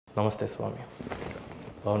నమస్తే స్వామి.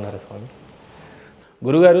 బాగున్నారా స్వామి?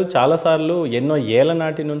 గురుగారు, చాలాసార్లు ఎన్నో ఏళ్ల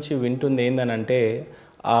నాటి నుంచి వింటుంది ఏందనంటే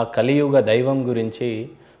ఆ కలియుగ దైవం గురించి,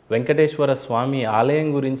 వెంకటేశ్వర స్వామి ఆలయం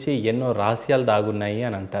గురించి ఎన్నో రహస్యాలు దాగున్నాయి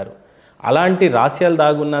అని అంటారు. అలాంటి రహస్యాలు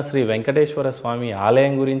దాగున్న శ్రీ వెంకటేశ్వర స్వామి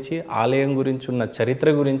ఆలయం గురించి ఉన్న చరిత్ర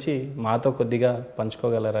గురించి మాతో కొద్దిగా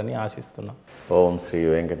పంచుకోగలరని ఆశిస్తున్నాం. ఓం శ్రీ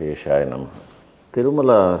వెంకటేశాయ నమః.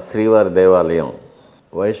 తిరుమల శ్రీవారి దేవాలయం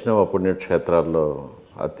వైష్ణవ పుణ్యక్షేత్రాల్లో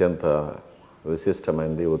అత్యంత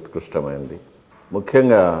విశిష్టమైనది, ఉత్కృష్టమైనది.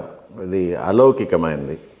 ముఖ్యంగా ఇది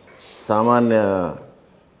అలౌకికమైనది. సామాన్య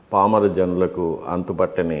పామర జనులకు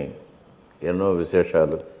అంతుపట్టని ఎన్నో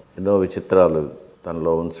విశేషాలు, ఎన్నో విచిత్రాలు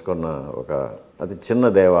తనలో ఉంచుకున్న ఒక అతి చిన్న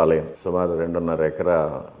దేవాలయం. సుమారు 2.5 ఎకరా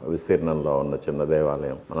విస్తీర్ణంలో ఉన్న చిన్న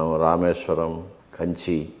దేవాలయం. మనం రామేశ్వరం,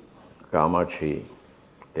 కంచి, కామాక్షి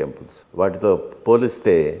టెంపుల్స్ వాటితో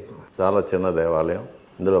పోలిస్తే చాలా చిన్న దేవాలయం.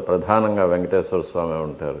 ఇందులో ప్రధానంగా వెంకటేశ్వర స్వామి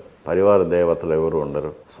ఉంటారు. పరివార దేవతలు ఎవరు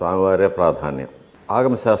ఉండరు. స్వామివారే ప్రాధాన్యం.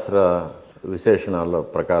 ఆగమశాస్త్ర విశేషణాల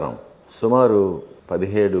ప్రకారం సుమారు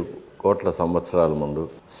 17 కోట్ల సంవత్సరాల ముందు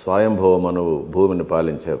స్వయంభవ మనువు భూమిని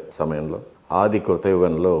పాలించే సమయంలో ఆది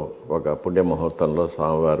కృతయుగంలో ఒక పుణ్యముహూర్తంలో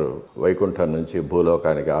స్వామివారు వైకుంఠం నుంచి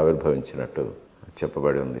భూలోకానికి ఆవిర్భవించినట్టు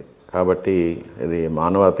చెప్పబడి ఉంది. కాబట్టి ఇది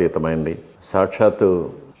మానవాతీతమైంది. సాక్షాత్తు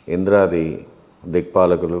ఇంద్రాది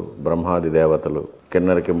దిక్పాలకులు, బ్రహ్మాది దేవతలు,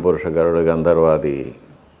 కిన్నర కింపురుష గరుడ గంధర్వాది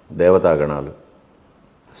దేవతాగణాలు,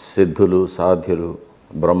 సిద్ధులు, సాధ్యులు,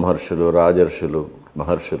 బ్రహ్మర్షులు, రాజర్షులు,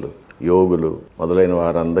 మహర్షులు, యోగులు మొదలైన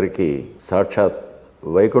వారందరికీ సాక్షాత్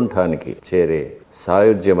వైకుంఠానికి చేరే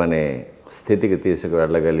సాయుధ్యం అనే స్థితికి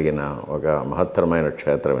తీసుకువెళ్ళగలిగిన ఒక మహత్తరమైన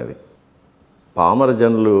క్షేత్రం ఇది. పామర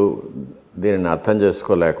జనులు దీనిని అర్థం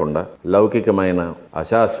చేసుకోలేకుండా లౌకికమైన,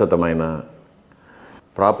 అశాశ్వతమైన,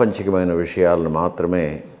 ప్రాపంచికమైన విషయాలను మాత్రమే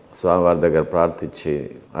స్వామివారి దగ్గర ప్రార్థించి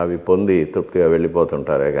అవి పొంది తృప్తిగా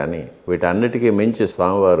వెళ్ళిపోతుంటారే కానీ వీటన్నిటికీ మించి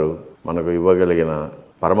స్వామివారు మనకు ఇవ్వగలిగిన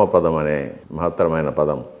పరమపదం అనే మహత్తరమైన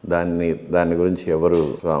పదం, దాని గురించి ఎవరు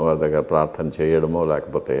స్వామివారి దగ్గర ప్రార్థన చేయడమో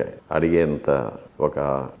లేకపోతే అడిగేంత ఒక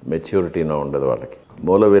మెచ్యూరిటీనో ఉండదు వాళ్ళకి.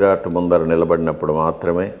 మూల విరాట్ ముందర నిలబడినప్పుడు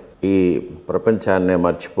మాత్రమే ఈ ప్రపంచాన్నే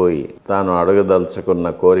మర్చిపోయి తాను అడగదలుచుకున్న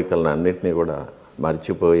కోరికలను అన్నింటినీ కూడా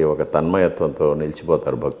మర్చిపోయి ఒక తన్మయత్వంతో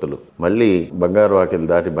నిలిచిపోతారు భక్తులు. మళ్ళీ బంగారు వాకిలు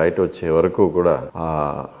దాటి బయట వచ్చే వరకు కూడా ఆ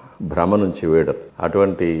భ్రమ నుంచి వీడరు.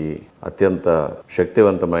 అటువంటి అత్యంత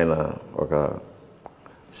శక్తివంతమైన ఒక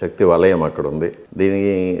శక్తి వలయం అక్కడ ఉంది.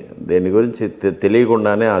 దీని గురించి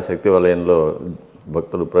తెలియకుండానే ఆ శక్తి వలయంలో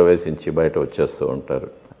భక్తులు ప్రవేశించి బయట వచ్చేస్తూ ఉంటారు.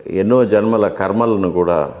 ఎన్నో జన్మల కర్మలను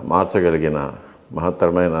కూడా మార్చగలిగిన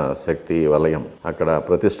మహత్తరమైన శక్తి వలయం అక్కడ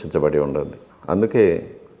ప్రతిష్ఠించబడి ఉండదు. అందుకే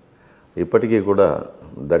ఇప్పటికీ కూడా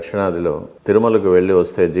దక్షిణాదిలో తిరుమలకు వెళ్ళి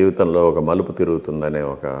వస్తే జీవితంలో ఒక మలుపు తిరుగుతుందనే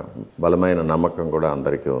ఒక బలమైన నమ్మకం కూడా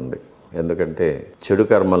అందరికీ ఉంది. ఎందుకంటే చెడు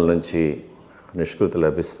కర్మల నుంచి నిష్కృతి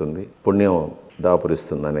లభిస్తుంది, పుణ్యం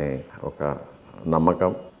దాపురిస్తుందనే ఒక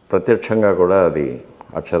నమ్మకం. ప్రత్యక్షంగా కూడా అది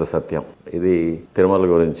అక్షర సత్యం. ఇది తిరుమల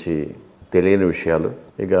గురించి తెలియని విషయాలు.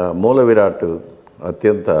 ఇక మూల విరాట్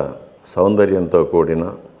అత్యంత సౌందర్యంతో కూడిన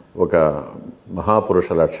ఒక మహాపురుష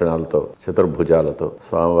లక్షణాలతో, చతుర్భుజాలతో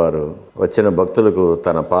స్వామివారు వచ్చిన భక్తులకు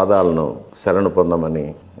తన పాదాలను శరణు పొందమని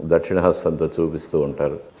దక్షిణహస్తంతో చూపిస్తూ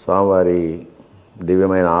ఉంటారు. స్వామివారి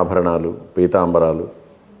దివ్యమైన ఆభరణాలు, పీతాంబరాలు,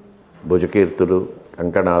 భుజకీర్తులు,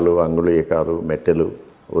 కంకణాలు, అంగుళీకాలు, మెట్టెలు,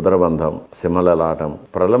 ఉదరబంధం, సింహలలాటం,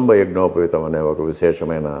 ప్రలంబ యజ్ఞోపవీతం అనే ఒక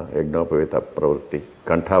విశేషమైన యజ్ఞోపవీత ప్రవృత్తి,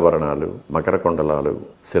 కంఠాభరణాలు, మకర కుండలాలు,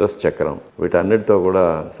 శిరశ్చక్రం, వీటన్నిటితో కూడా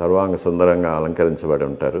సర్వాంగ సుందరంగా అలంకరించబడి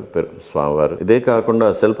ఉంటారు స్వామివారు. ఇదే కాకుండా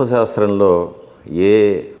శిల్పశాస్త్రంలో ఏ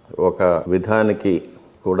ఒక విధానికి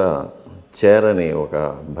కూడా చేరని ఒక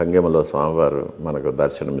భంగిమలో స్వామివారు మనకు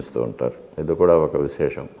దర్శనమిస్తూ ఉంటారు. ఇది కూడా ఒక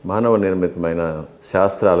విశేషం. మానవ నిర్మితమైన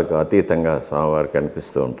శాస్త్రాలకు అతీతంగా స్వామివారు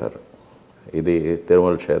కనిపిస్తూ ఉంటారు. ఇది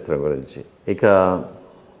తిరుమల క్షేత్రం గురించి. ఇక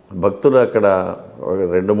భక్తులు అక్కడ ఒక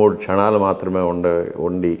 2-3 క్షణాలు మాత్రమే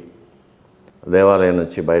ఉండి దేవాలయం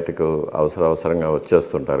నుంచి బయటకు అవసరంగా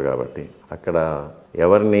వచ్చేస్తుంటారు. కాబట్టి అక్కడ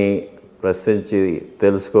ఎవరిని ప్రశ్నించి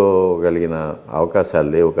తెలుసుకోగలిగిన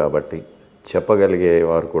అవకాశాలు లేవు. కాబట్టి చెప్పగలిగే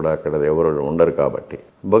వారు కూడా అక్కడ ఎవరు ఉండరు. కాబట్టి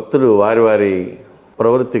భక్తులు వారి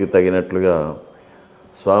ప్రవృత్తికి తగినట్లుగా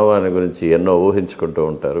స్వామివారిని గురించి ఎన్నో ఊహించుకుంటూ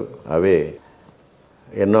ఉంటారు. అవే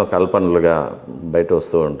ఎన్నో కల్పనలుగా బయట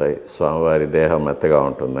వస్తూ ఉంటాయి. స్వామివారి దేహం మెత్తగా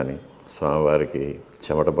ఉంటుందని, స్వామివారికి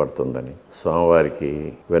చెమట పడుతుందని, స్వామివారికి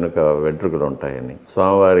వెనుక వెంట్రుకలు ఉంటాయని,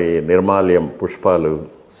 స్వామివారి నిర్మాల్యం పుష్పాలు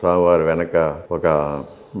స్వామివారి వెనక ఒక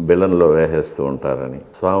బిలంలో వేసేస్తూ ఉంటారని,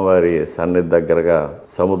 స్వామివారి సన్నిధి దగ్గరగా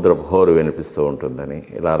సముద్రపు హోరు వినిపిస్తూ ఉంటుందని,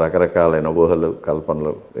 ఇలా రకరకాలైన ఊహలు,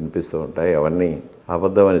 కల్పనలు వినిపిస్తూ ఉంటాయి. అవన్నీ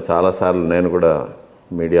అబద్ధమని చాలాసార్లు నేను కూడా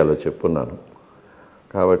మీడియాలో చెప్పున్నాను.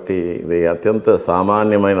 కాబట్టి ఇది అత్యంత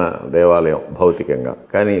సామాన్యమైన దేవాలయం భౌతికంగా,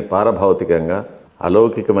 కానీ పారభౌతికంగా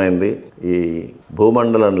అలౌకికమైనది. ఈ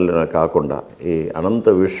భూమండలంలో కాకుండా ఈ అనంత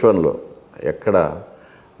విశ్వంలో ఎక్కడ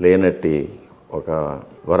లేనట్టి ఒక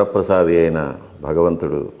వరప్రసాది అయిన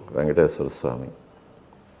భగవంతుడు వెంకటేశ్వర స్వామి.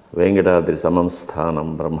 వెంకటాద్రి సమం స్థానం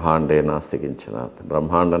బ్రహ్మాండే నాస్తి కించనాత్.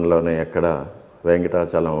 బ్రహ్మాండంలోనే ఎక్కడ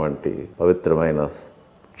వెంకటాచలం వంటి పవిత్రమైన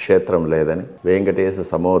క్షేత్రం లేదని, వెంకటేశ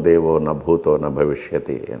సమోదేవో న భూతో న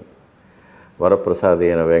భవిష్యతి అని వరప్రసాది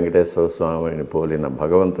అయిన వెంకటేశ్వర స్వామిని పోలిన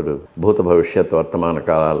భగవంతుడు భూత భవిష్యత్ వర్తమాన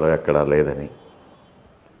కాలాల్లో ఎక్కడా లేదని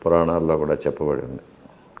పురాణాల్లో కూడా చెప్పబడి ఉంది.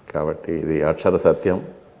 కాబట్టి ఇది అక్షర సత్యం.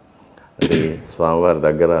 అది స్వామివారి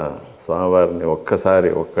దగ్గర స్వామివారిని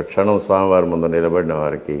ఒక్క క్షణం స్వామివారి ముందు నిలబడిన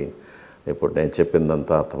వారికి ఇప్పుడు నేను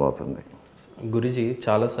చెప్పిందంతా అర్థమవుతుంది. గురుజీ,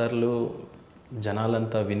 చాలాసార్లు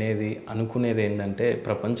జనాలంతా అనుకునేది ఏంటంటే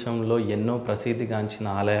ప్రపంచంలో ఎన్నో ప్రసిద్ధిగాంచిన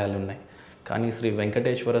ఆలయాలు ఉన్నాయి, కానీ శ్రీ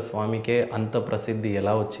వెంకటేశ్వర స్వామికే అంత ప్రసిద్ధి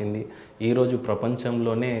ఎలా వచ్చింది? ఈరోజు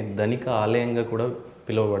ప్రపంచంలోనే ధనిక ఆలయంగా కూడా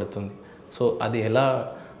పిలువబడుతుంది. సో అది ఎలా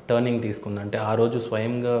టర్నింగ్ తీసుకుంది? అంటే ఆ రోజు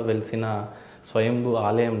స్వయంగా వెలిసిన స్వయంభూ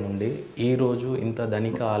ఆలయం నుండి ఈరోజు ఇంత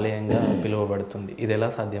ధనిక ఆలయంగా పిలువబడుతుంది. ఇది ఎలా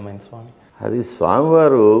సాధ్యమైంది స్వామి? అది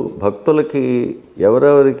స్వామివారు భక్తులకి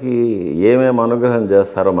ఎవరెవరికి ఏమేమి అనుగ్రహం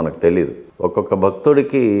చేస్తారో మనకు తెలియదు. ఒక్కొక్క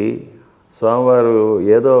భక్తుడికి స్వామివారు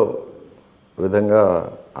ఏదో విధంగా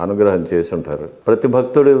అనుగ్రహం చేసి ఉంటారు. ప్రతి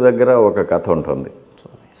భక్తుడి దగ్గర ఒక కథ ఉంటుంది,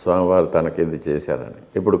 స్వామివారు తనకి ఇది చేశారని.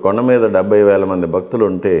 ఇప్పుడు కొండ మీద 70,000 మంది భక్తులు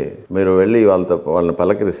ఉంటే మీరు వెళ్ళి వాళ్ళని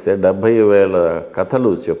పలకరిస్తే 70,000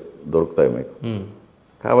 కథలు దొరుకుతాయి మీకు.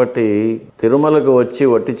 కాబట్టి తిరుమలకు వచ్చి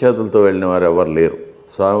వట్టి చేతులతో వెళ్ళిన వారు ఎవరు లేరు.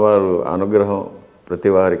 స్వామివారు అనుగ్రహం ప్రతి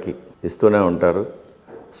వారికి ఇస్తూనే ఉంటారు.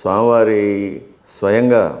 స్వామివారి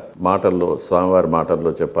స్వయంగా స్వామివారి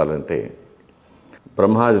మాటల్లో చెప్పాలంటే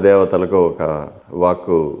బ్రహ్మాది దేవతలకు ఒక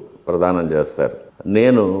వాక్కు ప్రదానం చేస్తారు.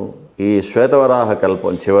 నేను ఈ శ్వేతవరాహ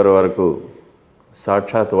కల్పం చివరి వరకు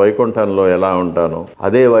సాక్షాత్ వైకుంఠంలో ఎలా ఉంటానో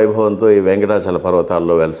అదే వైభవంతో ఈ వెంకటాచల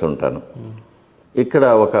పర్వతాల్లో వెలిసి ఉంటాను. ఇక్కడ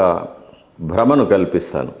ఒక భ్రమను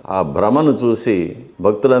కల్పిస్తాను. ఆ భ్రమను చూసి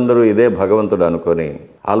భక్తులందరూ ఇదే భగవంతుడు అనుకొని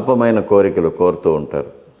అల్పమైన కోరికలు కోరుతూ ఉంటారు.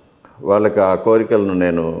 వాళ్ళకి ఆ కోరికలను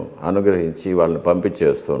నేను అనుగ్రహించి వాళ్ళని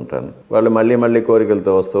పంపించేస్తూ ఉంటాను. వాళ్ళు మళ్ళీ మళ్ళీ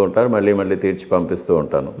కోరికలతో వస్తూ ఉంటారు, మళ్ళీ మళ్ళీ తీర్చి పంపిస్తూ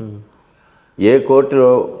ఉంటాను. ఏ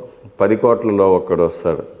కోటిలో 10 కోట్లలో ఒక్కడు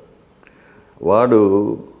వస్తాడు.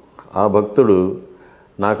 ఆ భక్తుడు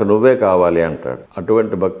నాకు నువ్వే కావాలి అంటాడు.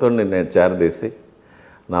 అటువంటి భక్తుడిని నేను చేరదీసి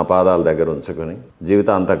నా పాదాల దగ్గర ఉంచుకొని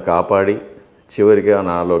జీవితాంతం కాపాడి చివరిగా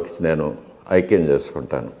నాలోకి నేను ఐక్యం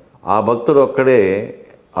చేసుకుంటాను. ఆ భక్తుడు ఒక్కడే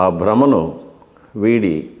ఆ భ్రమను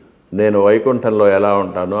వీడి నేను వైకుంఠంలో ఎలా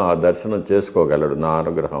ఉంటానో ఆ దర్శనం చేసుకోగలడు నా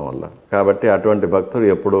అనుగ్రహం వల్ల. కాబట్టి అటువంటి భక్తుడు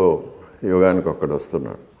ఎప్పుడో యుగానికి ఒక్కడు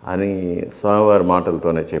వస్తున్నాడు అని స్వామివారి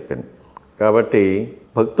మాటలతోనే చెప్పింది. కాబట్టి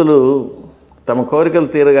భక్తులు తమ కోరికలు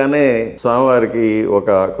తీరగానే స్వామివారికి ఒక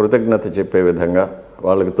కృతజ్ఞత చెప్పే విధంగా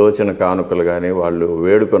వాళ్ళకి తోచిన కానుకలు కానీ, వాళ్ళు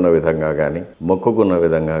వేడుకున్న విధంగా కానీ, మొక్కుకున్న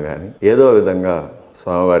విధంగా కానీ ఏదో విధంగా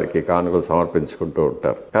స్వామివారికి కానుకలు సమర్పించుకుంటూ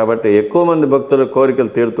ఉంటారు. కాబట్టి ఎక్కువ మంది భక్తుల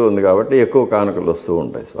కోరికలు తీరుతూ ఉంది కాబట్టి ఎక్కువ కానుకలు వస్తూ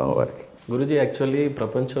ఉంటాయి స్వామివారికి. గురుజీ, యాక్చువల్లీ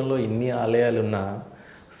ప్రపంచంలో ఇన్ని ఆలయాలున్నా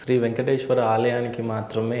శ్రీ వెంకటేశ్వర ఆలయానికి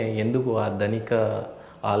మాత్రమే ఎందుకు ఆ ధనిక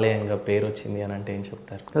ఆలయంగా పేరు వచ్చింది అని అంటే ఏం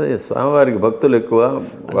చెప్తారు? అదే స్వామివారికి భక్తులు ఎక్కువ.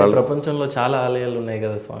 ప్రపంచంలో చాలా ఆలయాలు ఉన్నాయి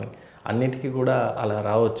కదా స్వామి, అన్నిటికీ కూడా అలా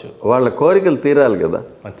రావచ్చు. వాళ్ళ కోరికలు తీరాలి కదా.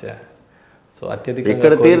 అచ్చా. సో అత్యధిక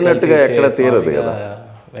ఇక్కడ తీరినట్టుగా ఎక్కడ తీరదు కదా.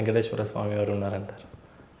 వెంకటేశ్వర స్వామి వారు ఉన్నారంటారు.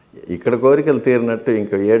 ఇక్కడ కోరికలు తీరినట్టు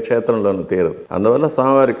ఇంకా ఏ క్షేత్రంలోనూ తీరదు. అందువల్ల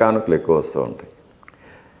స్వామివారి కానుకలు ఎక్కువ వస్తూ ఉంటాయి.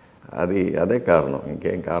 అదే కారణం,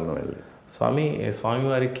 ఇంకేం కారణం లేదు.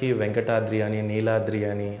 స్వామివారికి వెంకటాద్రి అని, నీలాద్రి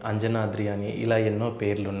అని, అంజనాద్రి అని ఇలా ఎన్నో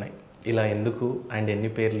పేర్లు ఉన్నాయి. ఇలా ఎందుకు అండ్ ఎన్ని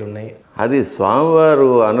పేర్లు ఉన్నాయి? అది స్వామివారు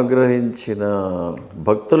అనుగ్రహించిన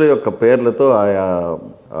భక్తుల యొక్క పేర్లతో ఆయా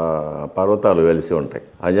పర్వతాలు వెలిసి ఉంటాయి.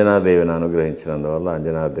 అంజనాదేవిని అనుగ్రహించినందువల్ల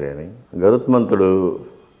అంజనాద్రి అని, గరుత్మంతుడు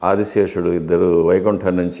ఆదిశేషుడు ఇద్దరు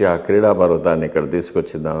వైకుంఠం నుంచి ఆ క్రీడా పర్వతాన్ని ఇక్కడ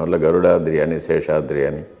తీసుకొచ్చిన దానివల్ల గరుడాద్రి అని, శేషాద్రి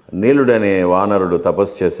అని, నీలుడనే వానరుడు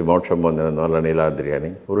తపస్సు చేసి మోక్షం పొందినందువల్ల నీలాద్రి అని,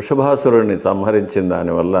 వృషభాసురుడిని సంహరించిన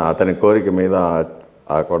దానివల్ల అతని కోరిక మీద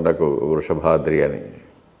ఆ కొండకు వృషభాద్రి అని,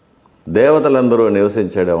 దేవతలందరూ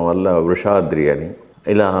నివసించడం వల్ల వృషాద్రి అని,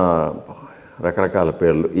 ఇలా రకరకాల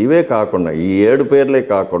పేర్లు. ఇవే కాకుండా ఈ 7 పేర్లే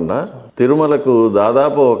కాకుండా తిరుమలకు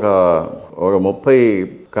దాదాపు ఒక 30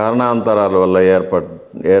 కారణాంతరాల వల్ల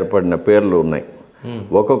ఏర్పడిన పేర్లు ఉన్నాయి.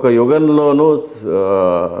 ఒక్కొక్క యుగంలోనూ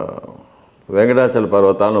వెంకటాచల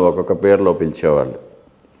పర్వతాలను ఒక్కొక్క పేరులో పిలిచేవాళ్ళు.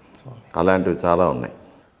 అలాంటివి చాలా ఉన్నాయి.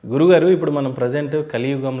 గురుగారు, ఇప్పుడు మనం ప్రజెంట్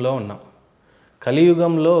కలియుగంలో ఉన్నాం.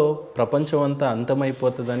 కలియుగంలో ప్రపంచం అంతా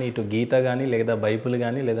అంతమైపోతుందని ఇటు గీత కానీ, లేదా బైబిల్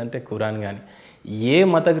కానీ, లేదంటే ఖురాన్ కానీ ఏ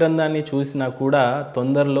మత గ్రంథాన్ని చూసినా కూడా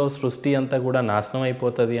తొందరలో సృష్టి అంతా కూడా నాశనం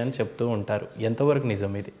అయిపోతుంది అని చెప్తూ ఉంటారు. ఎంతవరకు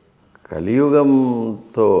నిజం ఇది?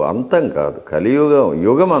 కలియుగంతో అంతం కాదు,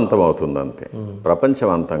 యుగం అంతమవుతుంది అంతే, ప్రపంచం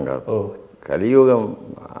అంతం కాదు. కలియుగం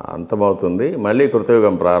అంతమవుతుంది, మళ్ళీ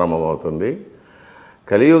కృతయుగం ప్రారంభమవుతుంది.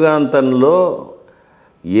 కలియుగాంతంలో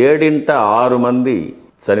 7/6 మంది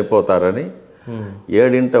చనిపోతారని,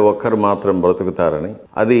 7/1 మాత్రం బ్రతుకుతారని,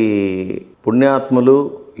 అది పుణ్యాత్ములు,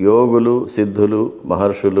 యోగులు, సిద్ధులు,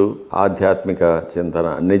 మహర్షులు, ఆధ్యాత్మిక చింతన,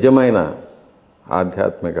 నిజమైన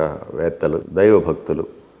ఆధ్యాత్మికవేత్తలు, దైవభక్తులు,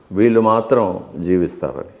 వీళ్ళు మాత్రం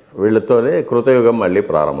జీవిస్తారని, వీళ్ళతోనే కృతయుగం మళ్ళీ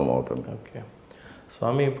ప్రారంభమవుతుంది. ఓకే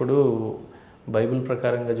స్వామి, ఇప్పుడు బైబిల్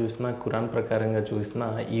ప్రకారంగా చూసినా, ఖురాన్ ప్రకారంగా చూసినా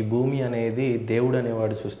ఈ భూమి అనేది దేవుడు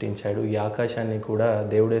అనేవాడు సృష్టించాడు, ఈ ఆకాశాన్ని కూడా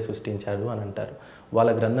దేవుడే సృష్టించాడు అని అంటారు. వాళ్ళ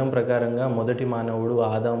గ్రంథం ప్రకారంగా మొదటి మానవుడు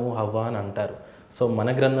ఆదాము, హవ్వ అని అంటారు. సో మన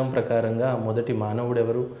గ్రంథం ప్రకారంగా మొదటి మానవుడు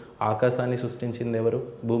ఎవరు, ఆకాశాన్ని సృష్టించింది ఎవరు,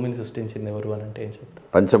 భూమిని సృష్టించింది ఎవరు అని అంటే ఏం చెప్తారు?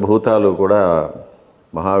 పంచభూతాలు కూడా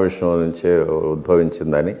మహావిష్ణువు నుంచే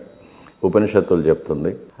ఉద్భవించిందని ఉపనిషత్తులు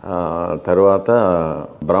చెప్తుంది. తర్వాత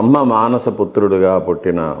బ్రహ్మ మానస పుత్రుడుగా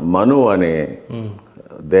పుట్టిన మను అనే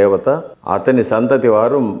దేవత, అతని సంతతి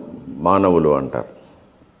వారు మానవులు అంటారు.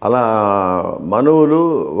 అలా మనువులు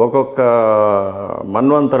ఒక్కొక్క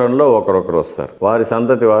మన్వంతరంలో ఒకరొకరు వస్తారు, వారి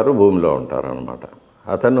సంతతి వారు భూమిలో ఉంటారు అన్నమాట.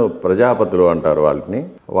 అతను ప్రజాపతులు అంటారు వాళ్ళని,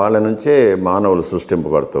 వాళ్ళ నుంచే మానవులు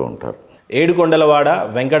సృష్టింపబడుతూ ఉంటారు. ఏడుకొండలవాడ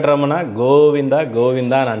వెంకటరమణ గోవింద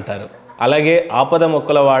గోవింద అని అంటారు. అలాగే ఆపద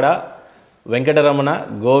మొక్కలవాడ వెంకటరమణ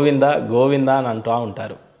గోవింద గోవింద అని అంటూ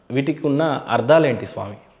ఉంటారు. వీటికి ఉన్న అర్థాలేంటి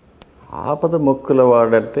స్వామి? ఆపద మొక్కుల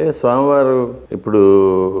వాడంటే స్వామివారు, ఇప్పుడు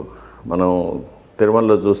మనం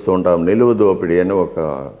తిరుమలలో చూస్తూ ఉంటాం, నిలువు దోపిడి అని ఒక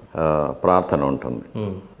ప్రార్థన ఉంటుంది.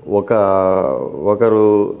 ఒకరు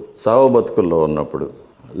చావు బతుకుల్లో ఉన్నప్పుడు,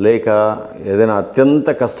 లేక ఏదైనా అత్యంత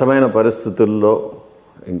కష్టమైన పరిస్థితుల్లో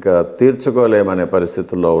ఇంకా తీర్చుకోలేమనే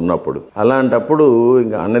పరిస్థితుల్లో ఉన్నప్పుడు, అలాంటప్పుడు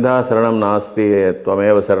ఇంకా అన్నిధా శరణం నాస్తి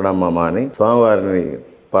త్వమేవ శరణం మమ అని స్వామివారిని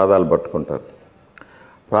పాదాలు పట్టుకుంటారు,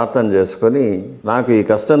 ప్రార్థన చేసుకొని, నాకు ఈ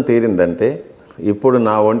కష్టం తీరిందంటే ఇప్పుడు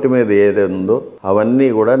నా ఒంటి మీద ఏది ఉందో అవన్నీ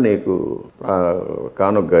కూడా నీకు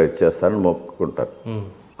కానుకగా ఇచ్చేస్తానని మొక్కుకుంటారు.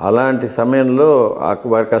 అలాంటి సమయంలో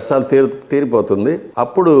వారి కష్టాలు తీరిపోతుంది.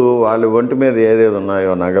 అప్పుడు వాళ్ళ ఒంటి మీద ఏదేది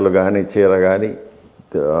ఉన్నాయో, నగలు కానీ, చీర కానీ,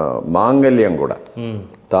 మాంగళ్యం కూడా,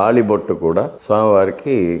 తాళిబొట్టు కూడా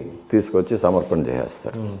స్వామివారికి తీసుకొచ్చి సమర్పణ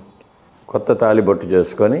చేసేస్తారు. కొత్త తాళిబొట్టు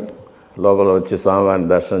చేసుకొని లోపల వచ్చి స్వామివారిని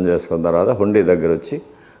దర్శనం చేసుకున్న తర్వాత హుండీ దగ్గర వచ్చి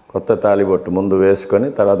కొత్త తాళిబొట్టు ముందు వేసుకొని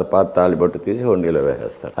తర్వాత పాత తాళిబొట్టు తీసి హుండీలో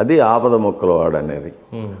వేసేస్తారు. అది ఆపద మొక్కల వాడు అనేది.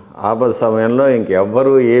 ఆపద సమయంలో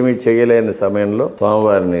ఇంకెవ్వరూ ఏమీ చేయలేని సమయంలో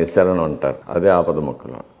స్వామివారిని శరణం అంటారు, అదే ఆపద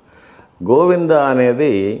మొక్కల వాడు. గోవింద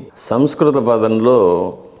అనేది సంస్కృత పదంలో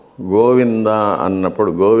గోవింద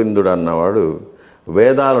అన్నప్పుడు, గోవిందుడు అన్నవాడు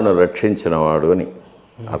వేదాలను రక్షించినవాడు అని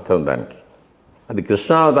అర్థం దానికి. అది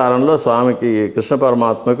కృష్ణావతారంలో స్వామికి, కృష్ణ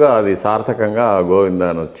పరమాత్మకు అది సార్థకంగా గోవింద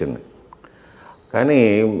అని వచ్చింది. కానీ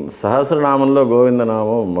సహస్రనామంలో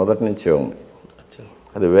గోవిందనామం మొదటి నుంచే ఉంది,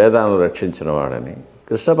 అది వేదాలను రక్షించిన వాడని.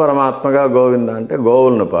 కృష్ణ పరమాత్మగా గోవింద అంటే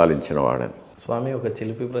గోవులను పాలించిన వాడని. స్వామి, ఒక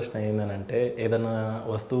చిలిపి ప్రశ్న ఏంటంటే, ఏదైనా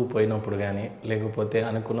వస్తువు పోయినప్పుడు కానీ, లేకపోతే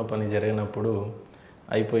అనుకున్న పని జరిగినప్పుడు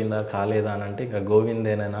అయిపోయిందా కాలేదా అని అంటే ఇంకా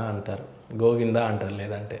గోవిందేనా అంటారు, గోవిందా అంటారు,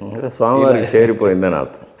 లేదంటే స్వామివారికి చేరిపోయిందని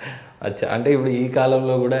అర్థం. అచ్చా, అంటే ఇప్పుడు ఈ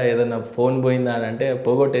కాలంలో కూడా ఏదైనా ఫోన్ పోయిందా అని అంటే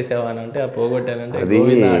పోగొట్టేసావా అని అంటే, ఆ పోగొట్టానంటే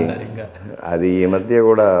గోవిందా అంటారు. ఇంకా అది ఈ మధ్య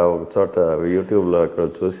కూడా ఒక చోట యూట్యూబ్లో అక్కడ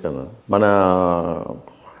చూశాను. మన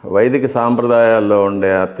వైదిక సాంప్రదాయాల్లో ఉండే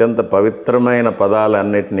అత్యంత పవిత్రమైన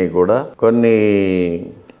పదాలన్నిటినీ కూడా కొన్ని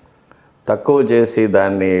తక్కువ చేసి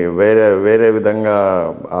దాన్ని వేరే విధంగా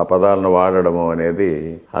ఆ పదాలను వాడడము అనేది,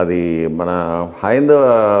 అది మన హైందవ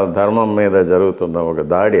ధర్మం మీద జరుగుతున్న ఒక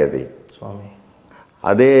దాడి అది స్వామి.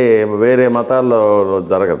 అదే వేరే మతాల్లో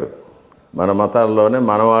జరగదు. మన మతాల్లోనే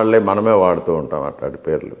మన వాళ్ళే మనమే వాడుతూ ఉంటాం అట్లాంటి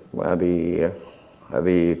పేర్లు.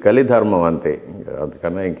 అది కలిధర్మం అంతే,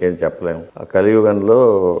 అందుకన్నా ఇంకేం చెప్పలేము. ఆ కలియుగంలో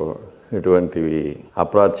ఇటువంటివి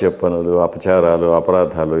అప్రాచ్య పనులు, అపచారాలు,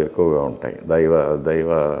 అపరాధాలు ఎక్కువగా ఉంటాయి.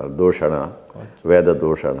 దైవ దూషణ, వేద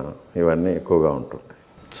దూషణ, ఇవన్నీ ఎక్కువగా ఉంటుంటాయి.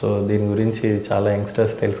 సో దీని గురించి చాలా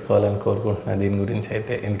యంగ్స్టర్స్ తెలుసుకోవాలని కోరుకుంటున్నా దీని గురించి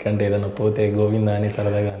అయితే, ఎందుకంటే ఏదైనా పోతే గోవిందా అని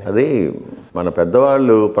సరదాగా. అది మన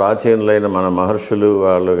పెద్దవాళ్ళు, ప్రాచీనులైన మన మహర్షులు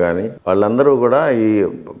వాళ్ళు కానీ, వాళ్ళందరూ కూడా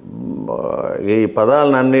ఈ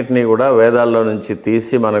పదాలన్నింటినీ కూడా వేదాల్లో నుంచి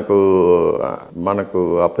తీసి మనకు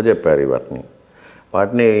అప్పచెప్పారు.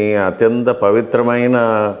 వాటిని అత్యంత పవిత్రమైన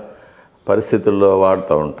పరిస్థితుల్లో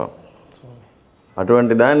వాడుతూ ఉంటాం.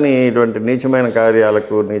 అటువంటి దాన్ని ఇటువంటి నీచమైన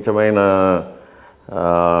కార్యాలకు, నీచమైన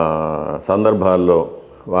సందర్భాల్లో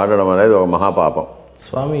వాడడం అనేది ఒక మహాపాపం.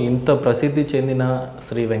 స్వామి, ఇంత ప్రసిద్ధి చెందిన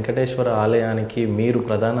శ్రీ వెంకటేశ్వర ఆలయానికి మీరు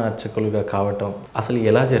ప్రధాన అర్చకులుగా కావటం అసలు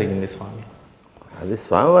ఎలా జరిగింది స్వామి? అది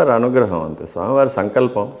స్వామివారి అనుగ్రహం, అంతే, స్వామివారి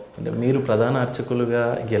సంకల్పం. అంటే మీరు ప్రధాన అర్చకులుగా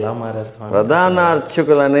ఎలా మారారు స్వామి? ప్రధాన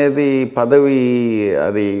అర్చకులు అనేది పదవి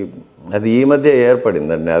అది అది ఈ మధ్య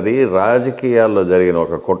ఏర్పడిందండి. అది రాజకీయాల్లో జరిగిన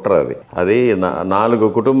ఒక కుట్ర. అది 4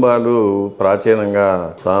 కుటుంబాలు ప్రాచీనంగా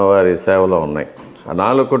స్వామివారి సేవలో ఉన్నాయి. ఆ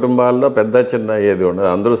 4 కుటుంబాల్లో పెద్ద చిన్న ఏది ఉండదు,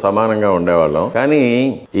 అందరూ సమానంగా ఉండేవాళ్ళం. కానీ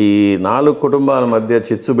ఈ 4 కుటుంబాల మధ్య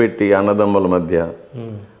చిచ్చుబెట్టి, అన్నదమ్ముల మధ్య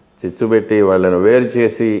చిచ్చుబెట్టి వాళ్ళని వేరు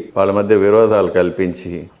చేసి వాళ్ళ మధ్య విరోధాలు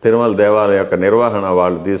కల్పించి తిరుమల దేవాలయం యొక్క నిర్వహణ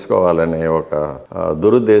వాళ్ళు తీసుకోవాలనే ఒక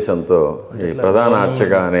దురుద్దేశంతో ఈ ప్రధాన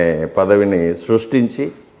అర్చక అనే పదవిని సృష్టించి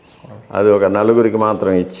అది ఒక 4గురికి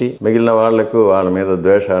మాత్రం ఇచ్చి మిగిలిన వాళ్లకు వాళ్ళ మీద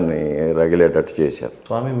ద్వేషాన్ని రగిలేటట్టు చేశారు.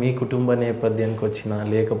 స్వామి, మీ కుటుంబ నేపథ్యానికి వచ్చినా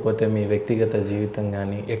లేకపోతే మీ వ్యక్తిగత జీవితం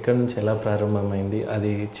కానీ ఎక్కడి నుంచి ఎలా ప్రారంభమైంది?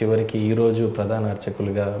 అది చివరికి ఈరోజు ప్రధాన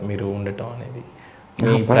అర్చకులుగా మీరు ఉండటం అనేది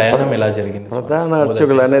మీ ప్రయాణం ఎలా జరిగింది? ప్రధాన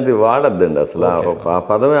అర్చకులు అనేది వాడద్దండి అసలు, ఆ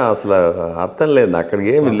పదమే అసలు అర్థం లేదు, అక్కడికి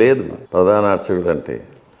ఏమి లేదు. ప్రధాన అర్చకులు అంటే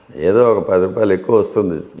ఏదో ఒక 10 రూపాయలు ఎక్కువ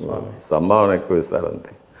వస్తుంది, సంభావన ఎక్కువ ఇస్తారు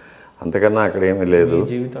అంతే, అంతకన్నా అక్కడ ఏమీ లేదు.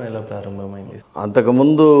 జీవితం ఎలా ప్రారంభమైంది?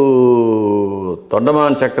 అంతకుముందు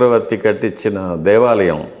తొండమాన్ చక్రవర్తి కట్టించిన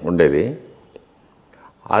దేవాలయం ఉండేది.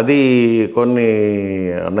 అది కొన్ని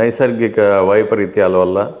నైసర్గిక వైపరీత్యాల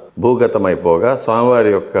వల్ల భూగతమైపోగా స్వామివారి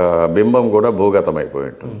యొక్క బింబం కూడా భూగతమైపోయి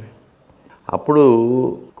ఉంటుంది. అప్పుడు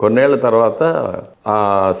కొన్నేళ్ల తర్వాత ఆ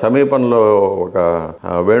సమీపంలో ఒక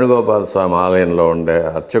వేణుగోపాల స్వామి ఆలయంలో ఉండే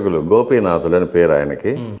అర్చకులు గోపీనాథులు అని పేరు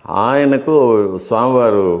ఆయనకు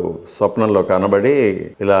స్వామివారు స్వప్నంలో కనబడి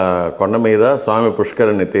ఇలా కొండ మీద స్వామి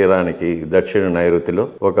పుష్కరిణి తీరానికి దక్షిణ నైరుతిలో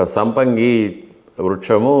ఒక సంపంగి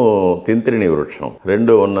వృక్షము, తింత్రిణి వృక్షం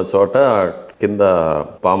 2 ఉన్న చోట కింద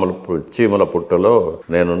చీమల పుట్టలో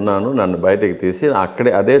నేనున్నాను, నన్ను బయటికి తీసి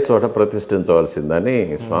అక్కడే అదే చోట ప్రతిష్ఠించవలసిందని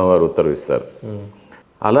స్వామివారు ఉత్తర్విస్తారు.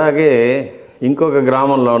 అలాగే ఇంకొక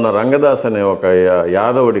గ్రామంలో ఉన్న రంగదాస్ అనే ఒక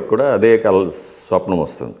యాదవుడికి కూడా అదే స్వప్నం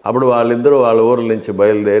వస్తుంది. అప్పుడు వాళ్ళిద్దరూ వాళ్ళ ఊర్ల నుంచి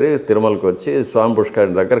బయలుదేరి తిరుమలకు వచ్చి స్వామి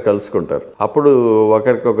పుష్కరిణి దగ్గర కలుసుకుంటారు. అప్పుడు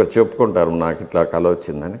ఒకరికొకరు చెప్పుకుంటారు, నాకు ఇట్లా కల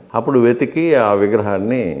వచ్చిందని. అప్పుడు వెతికి ఆ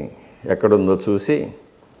విగ్రహాన్ని ఎక్కడుందో చూసి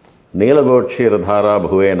నీలగోక్షీరధారా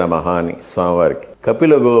భువే నమః అని స్వామివారికి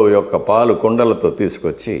కపిలగో యొక్క పాలు కుండలతో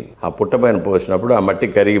తీసుకొచ్చి ఆ పుట్టపైన పోసినప్పుడు ఆ మట్టి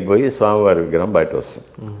కరిగిపోయి స్వామివారి విగ్రహం బయట వస్తుంది.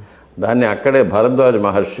 దాన్ని అక్కడే భరద్వాజ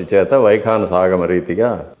మహర్షి చేత వైఖానస ఆగమ రీతిగా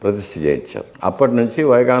ప్రతిష్ఠ చేయించారు. అప్పటి నుంచి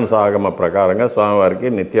వైఖానస ఆగమ ప్రకారంగా స్వామివారికి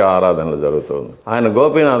నిత్య ఆరాధనలు జరుగుతుంది. ఆయన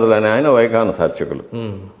గోపీనాథులు అని ఆయన వైఖానస అర్చకులు.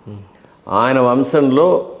 ఆయన వంశంలో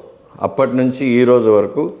అప్పటి నుంచి ఈ రోజు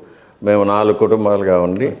వరకు మేము 4 కుటుంబాలుగా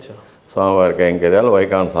ఉండి స్వామివారి కైంకర్యాలు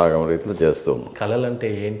వైఖానస ఆగమ రీతిలో చేస్తూ ఉన్నాం. కళలు అంటే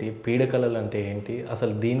ఏంటి, పీడ కళలు అంటే ఏంటి,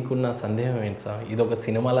 అసలు దీనికి ఉన్న సందేహం ఏంటి స్వామి? ఇది ఒక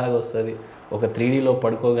సినిమా లాగా వస్తుంది, ఒక 3Dలో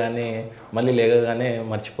పడుకోగానే మళ్ళీ లేగగానే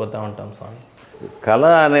మర్చిపోతూ ఉంటాం స్వామి. కళ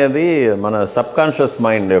అనేది మన సబ్కాన్షియస్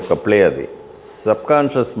మైండ్ యొక్క ప్లే. అది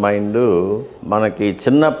సబ్కాన్షియస్ మైండ్ మనకి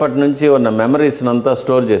చిన్నప్పటి నుంచి ఉన్న మెమరీస్ని అంతా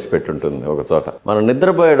స్టోర్ చేసి పెట్టుంటుంది ఒక చోట. మనం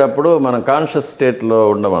నిద్రపోయేటప్పుడు మనం కాన్షియస్ స్టేట్లో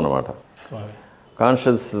ఉండమన్నమాట.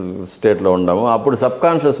 కాన్షియస్ స్టేట్లో ఉండము, అప్పుడు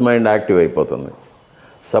సబ్కాన్షియస్ మైండ్ యాక్టివ్ అయిపోతుంది.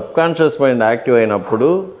 సబ్కాన్షియస్ మైండ్ యాక్టివ్ అయినప్పుడు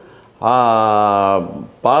ఆ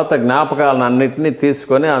పాత జ్ఞాపకాలను అన్నింటినీ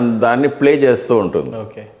తీసుకొని దాన్ని ప్లే చేస్తూ ఉంటుంది.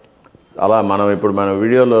 ఓకే, అలా మనం ఇప్పుడు మన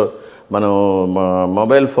వీడియోలో మనం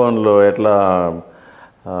మొబైల్ ఫోన్లో ఎట్లా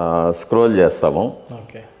స్క్రోల్ చేస్తాము,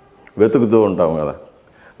 వెతుకుతూ ఉంటాము కదా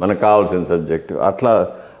మనకు కావాల్సిన సబ్జెక్టు, అట్లా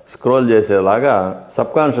స్క్రోల్ చేసేలాగా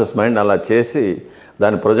సబ్కాన్షియస్ మైండ్ అలా చేసి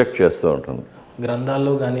దాన్ని ప్రొజెక్ట్ చేస్తూ ఉంటుంది.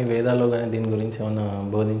 గ్రంథాల్లో కానీ వేదాల్లో కానీ దీని గురించి ఏమైనా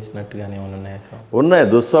బోధించినట్టుగానే ఏమైనా ఉన్నాయా సార్? ఉన్నాయి.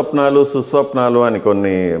 దుస్వప్నాలు సుస్వప్నాలు అని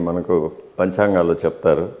కొన్ని మనకు పంచాంగాల్లో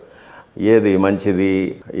చెప్తారు. ఏది మంచిది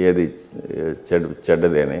ఏది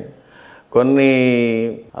చెడ్డది అని. కొన్ని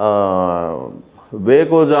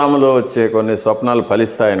వేకుజాములో వచ్చే కొన్ని స్వప్నాలు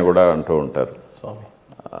ఫలిస్తాయని కూడా అంటూ ఉంటారు స్వామి.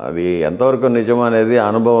 అది ఎంతవరకు నిజం అనేది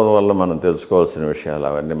అనుభవం వల్ల మనం తెలుసుకోవాల్సిన విషయాలు.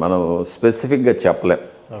 అవన్నీ మనం స్పెసిఫిక్గా చెప్పలేం,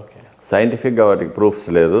 సైంటిఫిక్గా వాటికి ప్రూఫ్స్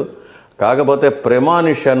లేదు. కాకపోతే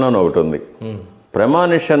ప్రెమానిషన్ అని ఒకటి ఉంది.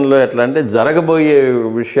 ప్రెమానిషన్లో ఎట్లా అంటే జరగబోయే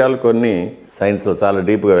విషయాలు కొన్ని సైన్స్లో చాలా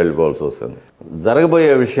డీప్గా వెళ్ళిపోవాల్సి వస్తుంది.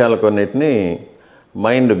 జరగబోయే విషయాలు కొన్నిటిని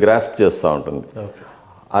మైండ్ గ్రాస్ప్ చేస్తూ ఉంటుంది.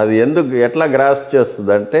 అది ఎట్లా గ్రాస్ప్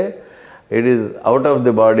చేస్తుంది అంటే it is out of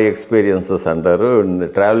the body experiences అంటారు,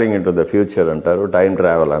 travelling in to the future అంటారు, టైం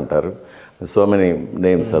ట్రావెల్ అంటారు, so many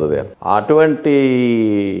names are there. అటువంటి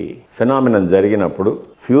ఫెనామినన్ జరిగినప్పుడు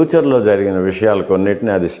ఫ్యూచర్లో జరిగిన విషయాలు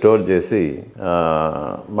కొన్నిటిని అది స్టోర్ చేసి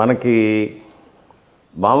మనకి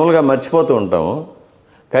మామూలుగా మర్చిపోతూ ఉంటాము,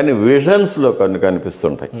 కానీ విజన్స్లో కొన్ని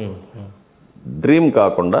కనిపిస్తుంటాయి. డ్రీమ్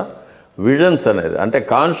కాకుండా విజన్స్ అనేది, అంటే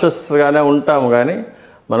కాన్షియస్గానే ఉంటాము కానీ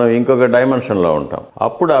మనం ఇంకొక డైమెన్షన్లో ఉంటాం.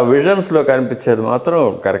 అప్పుడు ఆ విజన్స్లో కనిపించేది మాత్రం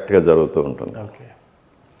కరెక్ట్గా జరుగుతూ ఉంటుంది. ఓకే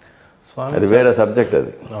స్వామి, అది వేరే సబ్జెక్ట్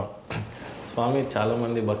అది. స్వామి,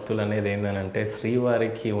 చాలామంది భక్తులు అనేది ఏంటంటే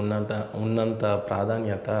శ్రీవారికి ఉన్నంత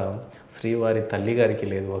ప్రాధాన్యత శ్రీవారి తల్లి గారికి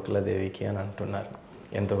లేదు, వకులదేవికి అని అంటున్నారు.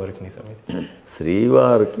 ఎంతవరకు నిజమే?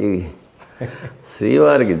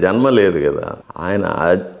 శ్రీవారికి జన్మ లేదు కదా, ఆయన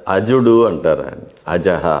అజుడు అంటారు. ఆయన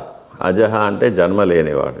అజహ అంటే జన్మ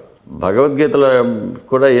లేనివాడు. భగవద్గీతలో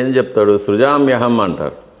కూడా ఏం చెప్తాడు? సృజామ్యహం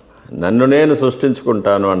అంటారు, నన్ను నేను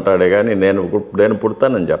సృష్టించుకుంటాను అంటాడే కానీ నేను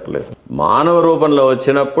పుడతానని చెప్పలేదు. మానవ రూపంలో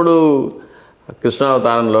వచ్చినప్పుడు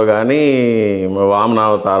కృష్ణావతారంలో కానీ,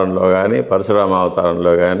 వామనావతారంలో కానీ,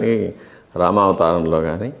 పరశురామావతారంలో కానీ, రామావతారంలో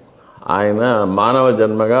కానీ ఆయన మానవ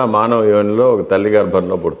జన్మగా మానవ యోనిలో ఒక తల్లి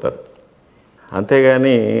గర్భంలో పుడతారు.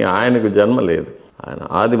 అంతేగాని ఆయనకు జన్మ లేదు. ఆయన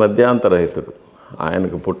ఆది మధ్యాంతరహితుడు.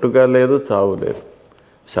 ఆయనకు పుట్టుక లేదు, చావు లేదు,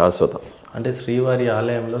 శాశ్వతం. అంటే శ్రీవారి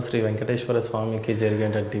ఆలయంలో శ్రీ వెంకటేశ్వర స్వామికి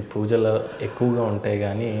జరిగేటువంటి పూజలు ఎక్కువగా ఉంటాయి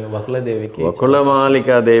కానీ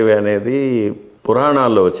వకుళమాలికాదేవి అనేది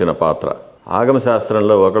పురాణాల్లో వచ్చిన పాత్ర.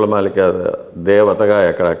 ఆగమశాస్త్రంలో వకుళమాలిక దేవతగా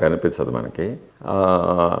ఎక్కడా కనిపించదు మనకి.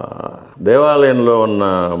 దేవాలయంలో ఉన్న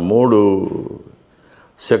 3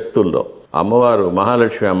 శక్తుల్లో అమ్మవారు,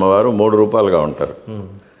 మహాలక్ష్మి అమ్మవారు 3 రూపాలుగా ఉంటారు.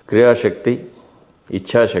 క్రియాశక్తి,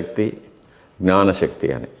 ఇచ్ఛాశక్తి, జ్ఞానశక్తి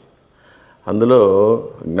అని. అందులో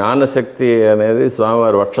జ్ఞానశక్తి అనేది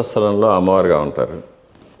స్వామివారి వక్షస్థలంలో అమ్మవారుగా ఉంటారు.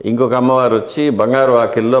 ఇంకొక అమ్మవారు వచ్చి బంగారు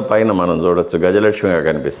వాకిల్లో పైన మనం చూడొచ్చు, గజలక్ష్మిగా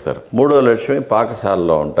కనిపిస్తారు. 3వ లక్ష్మి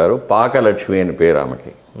పాకశాలలో ఉంటారు. పాకలక్ష్మి అని పేరు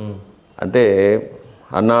ఆమెకి. అంటే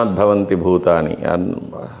అన్నాద్భవంతి భూతాని,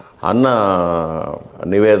 అన్న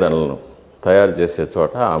నివేదనలను తయారు చేసే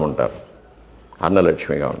చోట ఆమె ఉంటారు,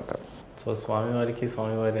 అన్నలక్ష్మిగా ఉంటారు. సో స్వామివారికి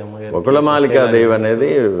స్వామివారి అమ్మగారు వకుళమాలికాదేవి అనేది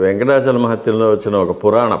వెంకటాచల మహత్యంలో వచ్చిన ఒక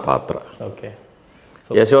పురాణ పాత్ర. ఓకే.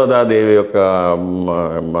 యశోదాదేవి యొక్క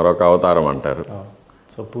మరొక అవతారం అంటారు.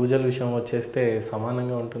 సో పూజల విషయం వచ్చేస్తే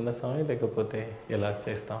సమానంగా ఉంటుందా స్వామి, లేకపోతే ఎలా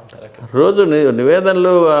చేస్తూ ఉంటారు అక్కడ? రోజు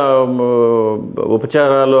నివేదనలు,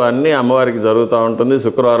 ఉపచారాలు అన్నీ అమ్మవారికి జరుగుతూ ఉంటుంది.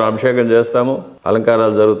 శుక్రవారం అభిషేకం చేస్తాము,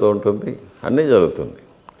 అలంకారాలు జరుగుతూ ఉంటుంది, అన్నీ జరుగుతుంది.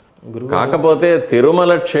 కాకపోతే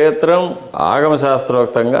తిరుమల క్షేత్రం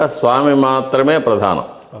ఆగమశాస్త్రోక్తంగా స్వామి మాత్రమే ప్రధానం.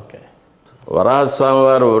 ఓకే. వరాహస్వామి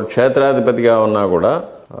వారు క్షేత్రాధిపతిగా ఉన్నా కూడా,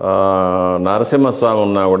 నరసింహస్వామి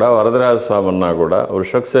ఉన్నా కూడా, వరదరాజస్వామి ఉన్నా కూడా,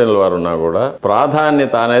 వృషభసేనుల వారు ఉన్నా కూడా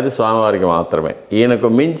ప్రాధాన్యత అనేది స్వామివారికి మాత్రమే. ఈయనకు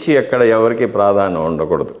మించి ఎక్కడ ఎవరికి ప్రాధాన్యం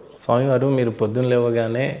ఉండకూడదు. స్వామివారు మీరు పొద్దున్న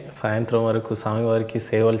లేవగానే సాయంత్రం వరకు స్వామివారికి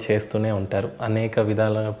సేవలు చేస్తూనే ఉంటారు. అనేక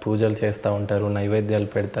విధాల పూజలు చేస్తూ ఉంటారు, నైవేద్యాలు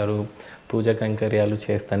పెడతారు, పూజ కైంకర్యాలు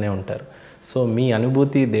చేస్తూనే ఉంటారు. సో మీ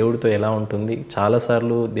అనుభూతి దేవుడితో ఎలా ఉంటుంది?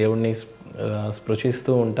 చాలాసార్లు దేవుడిని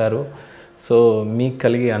స్పృశిస్తూ ఉంటారు. సో మీకు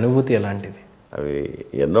కలిగే అనుభూతి ఎలాంటిది? అవి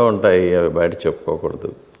ఎన్నో ఉంటాయి, అవి బయట చెప్పుకోకూడదు.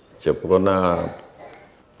 చెప్పుకున్న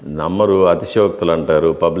నమ్మరు, అతిశయోక్తులు అంటారు,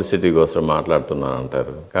 పబ్లిసిటీ కోసం మాట్లాడుతున్నాను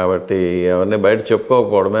అంటారు. కాబట్టి అవన్నీ బయట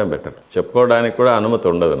చెప్పుకోకపోవడమే బెటర్. చెప్పుకోవడానికి కూడా అనుమతి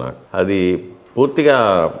ఉండదు నాకు. అది పూర్తిగా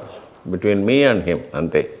బిట్వీన్ మీ అండ్ హిమ్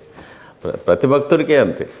అంతే. ప్రతి భక్తుడికే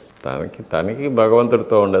అంతే. తనకి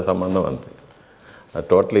భగవంతుడితో ఉండే సంబంధం అంతే. అది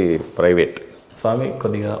టోటలీ ప్రైవేట్. స్వామి,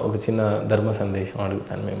 కొద్దిగా ఒక చిన్న ధర్మ సందేశం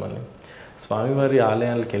అడుగుతాను మిమ్మల్ని. స్వామివారి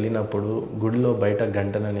ఆలయాలకు వెళ్ళినప్పుడు గుడిలో బయట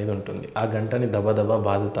గంటన అనేది ఉంటుంది. ఆ గంటని దబదబా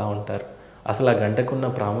బాదుతూ ఉంటారు. అసలు ఆ గంటకున్న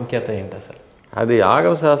ప్రాముఖ్యత ఏంటి అసలు? అది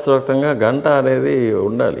ఆగమశాస్త్రోక్తంగా గంట అనేది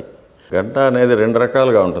ఉండాలి. గంట అనేది 2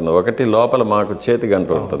 రకాలుగా ఉంటుంది. ఒకటి లోపల మాకు చేతి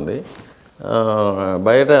గంట ఉంటుంది,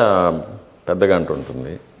 బయట పెద్ద గంట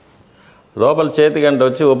ఉంటుంది. లోపల చేతి గంట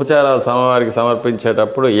వచ్చి ఉపచారాలు స్వామివారికి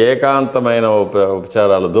సమర్పించేటప్పుడు ఏకాంతమైన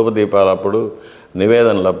ఉపచారాలు, ధూపదీపాలప్పుడు,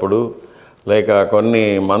 నివేదనలప్పుడు, లేక కొన్ని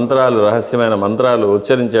మంత్రాలు, రహస్యమైన మంత్రాలు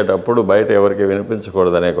ఉచ్చరించేటప్పుడు బయట ఎవరికి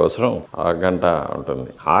వినిపించకూడదనే కోసం ఆ గంట ఉంటుంది.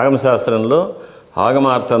 ఆగమశాస్త్రంలో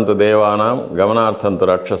ఆగమార్థంతు దేవానాం గమనార్థంతు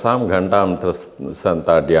రక్షసాం ఘంటాం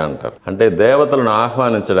సంతాడ్య అంటారు. అంటే దేవతలను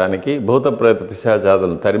ఆహ్వానించడానికి, భూత ప్రేత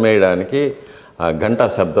పిశాచాదులను తరిమేయడానికి ఆ గంట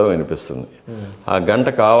శబ్దం వినిపిస్తుంది. ఆ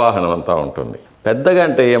గంటకు ఆవాహనం అంతా ఉంటుంది. పెద్ద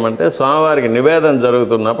గంట ఏమంటే స్వామివారికి నివేదన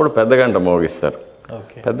జరుగుతున్నప్పుడు పెద్ద గంట మోగిస్తారు.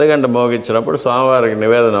 పెద్ద గంట మోగించినప్పుడు స్వామివారికి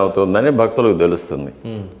నివేదన అవుతుందని భక్తులకు తెలుస్తుంది.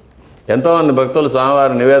 ఎంతోమంది భక్తులు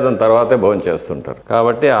స్వామివారి నివేదన తర్వాతే భోజనం చేస్తుంటారు.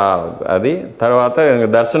 కాబట్టి అది తర్వాత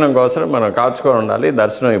దర్శనం కోసం మనం కాచుకొని ఉండాలి.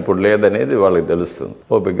 దర్శనం ఇప్పుడు లేదనేది వాళ్ళకి తెలుస్తుంది.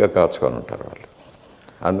 ఓపికగా కాచుకొని ఉంటారు వాళ్ళు.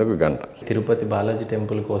 అందుకు గంట. తిరుపతి బాలాజీ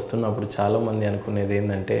టెంపుల్కి వస్తున్నప్పుడు చాలామంది అనుకునేది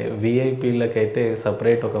ఏంటంటే విఐపీలకైతే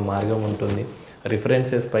సపరేట్ ఒక మార్గం ఉంటుంది,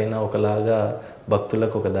 రిఫరెన్సెస్ పైన ఒకలాగా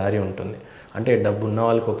భక్తులకు ఒక దారి ఉంటుంది. అంటే డబ్బు ఉన్న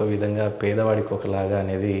వాళ్ళకి ఒక విధంగా, పేదవాడికి ఒకలాగా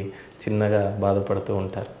అనేది చిన్నగా బాధపడుతూ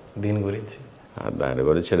ఉంటారు. దీని గురించి దాని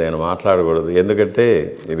గురించి నేను మాట్లాడకూడదు, ఎందుకంటే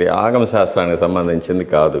ఇది ఆగమ శాస్త్రానికి సంబంధించింది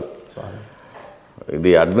కాదు,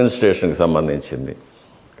 ఇది అడ్మినిస్ట్రేషన్కి సంబంధించింది.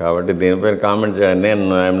 కాబట్టి దీనిపైన కామెంట్ చేయాలి. నేను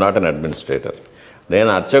ఐఎమ్ నాట్ అన్ అడ్మినిస్ట్రేటర్. నేను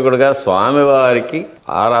అర్చకుడిగా స్వామివారికి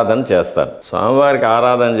ఆరాధన చేస్తాను. స్వామివారికి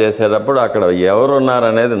ఆరాధన చేసేటప్పుడు అక్కడ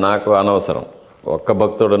ఎవరున్నారనేది నాకు అనవసరం. ఒక్క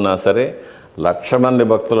భక్తుడున్నా సరే, 1,00,000 మంది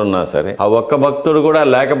భక్తులున్నా సరే, ఆ ఒక్క భక్తుడు కూడా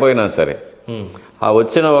లేకపోయినా సరే, ఆ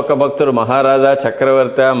వచ్చిన ఒక్క భక్తుడు మహారాజా,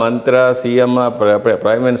 చక్రవర్తి, మంత్రి, సీఎం,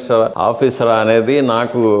 ప్రైమ్ మినిస్టర్, ఆఫీసరా అనేది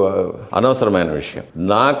నాకు అనవసరమైన విషయం.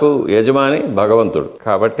 నాకు యజమాని భగవంతుడు.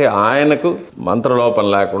 కాబట్టి ఆయనకు మంత్రలోపం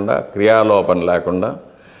లేకుండా, క్రియాలోపం లేకుండా,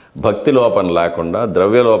 భక్తి లోపం లేకుండా,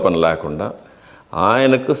 ద్రవ్యలోపం లేకుండా,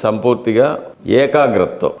 ఆయనకు సంపూర్తిగా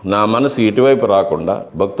ఏకాగ్రతతో నా మనసు ఇటువైపు రాకుండా,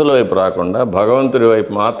 భక్తుల వైపు రాకుండా, భగవంతుడి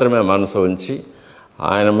వైపు మాత్రమే మనసు ఉంచి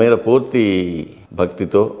ఆయన మీద పూర్తి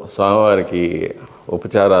భక్తితో స్వామివారికి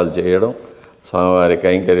ఉపచారాలు చేయడం, స్వామివారి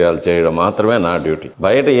కైంకర్యాలు చేయడం మాత్రమే నా డ్యూటీ.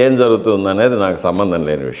 బయట ఏం జరుగుతుందనేది నాకు సంబంధం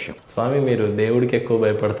లేని విషయం. స్వామి, మీరు దేవుడికి ఎక్కువ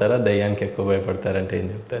భయపడతారా, దయ్యానికి ఎక్కువ భయపడతారంటే ఏం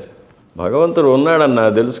చెప్తారు? భగవంతుడు ఉన్నాడని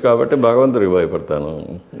నాకు తెలుసు కాబట్టి భగవంతుడికి భయపడతాను.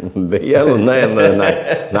 దెయ్యాలు ఉన్నాయన్నది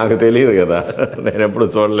నాకు తెలియదు కదా, నేను ఎప్పుడు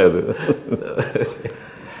చూడలేదు.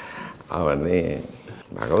 అవన్నీ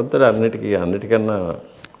భగవంతుడు అన్నిటికన్నా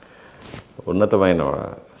ఉన్నతమైన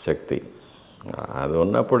శక్తి. అది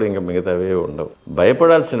ఉన్నప్పుడు ఇంకా మిగతావే ఉండవు.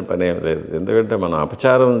 భయపడాల్సిన పని ఏం లేదు. ఎందుకంటే మనం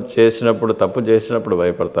అపచారం చేసినప్పుడు, తప్పు చేసినప్పుడు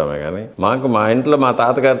భయపడతామే కానీ, మా ఇంట్లో మా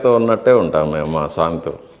తాతగారితో ఉన్నట్టే ఉంటాం మేము మా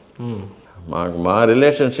స్వామితో. మా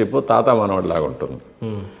రిలేషన్షిప్ తాత మనవడిలాగా ఉంటుంది.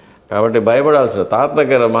 కాబట్టి భయపడాల్సిన, తాత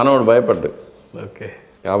దగ్గర మనవడు భయపడ్డు. ఓకే.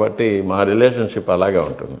 కాబట్టి మా రిలేషన్షిప్ అలాగే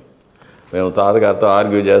ఉంటుంది. మేము తాతగారితో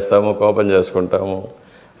ఆర్గ్యూ చేస్తాము, కోపం చేసుకుంటాము,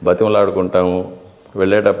 బతిమలాడుకుంటాము.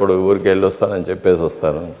 వెళ్ళేటప్పుడు ఊరికి వెళ్ళి వస్తానని చెప్పేసి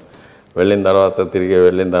వస్తాను. వెళ్ళిన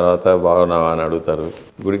తర్వాత బాగున్నావా అని అడుగుతారు.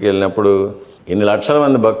 గుడికి వెళ్ళినప్పుడు ఇన్ని లక్షల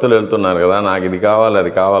మంది భక్తులు వెళ్తున్నారు కదా, నాకు ఇది కావాలి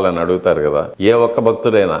అది కావాలని అడుగుతారు కదా. ఏ ఒక్క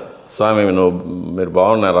భక్తుడైనా స్వామి మీరు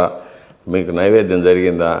బాగున్నారా, మీకు నైవేద్యం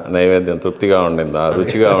జరిగిందా, నైవేద్యం తృప్తిగా ఉండిందా,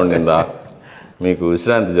 రుచిగా ఉండిందా, మీకు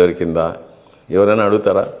విశ్రాంతి దొరికిందా, ఎవరైనా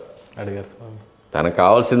అడుగుతారా? అడిగారు స్వామి. తనకు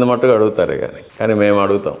కావాల్సింది మట్టుగా అడుగుతారే కానీ మేము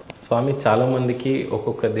అడుగుతాం. స్వామి, చాలామందికి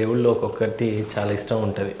ఒక్కొక్క దేవుళ్ళు ఒక్కొక్కటి చాలా ఇష్టం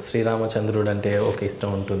ఉంటుంది. శ్రీరామచంద్రుడు అంటే ఒక ఇష్టం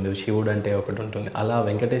ఉంటుంది, శివుడు అంటే ఒకటి ఉంటుంది. అలా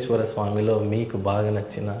వెంకటేశ్వర స్వామిలో మీకు బాగా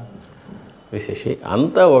నచ్చిన విశేషం?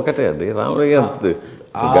 అంతా ఒకటే. అది రాముడి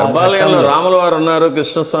గర్భాలయంలో రాముల వారు ఉన్నారు,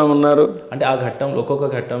 కృష్ణస్వామి ఉన్నారు. అంటే ఆ ఘట్టంలో, ఒక్కొక్క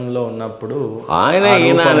ఘట్టంలో ఉన్నప్పుడు ఆయనే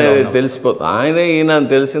ఈయన అనేది తెలిసిపోతుంది. ఆయనే ఈయన అని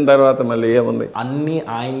తెలిసిన తర్వాత మళ్ళీ ఏముంది, అన్నీ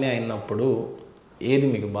ఆయనే అయినప్పుడు ఏది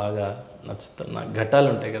మీకు బాగా నచ్చుతున్న ఘట్టాలు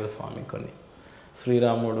ఉంటాయి కదా స్వామి కొన్ని?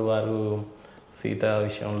 శ్రీరాముడు వారు సీత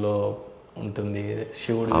విషయంలో ఉంటుంది,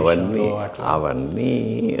 శివుడు అవన్నీ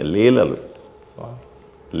లీలలు.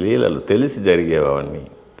 లీలలు తెలిసి జరిగేవి అవన్నీ.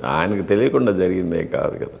 ఆయనకు తెలియకుండా జరిగిందే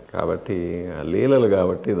కాదు కదా. కాబట్టి లీలలు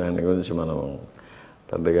కాబట్టి దాని గురించి మనం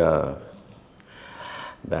పెద్దగా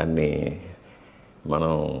దాన్ని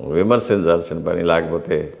మనం విమర్శించాల్సిన పని,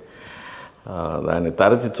 లేకపోతే దాన్ని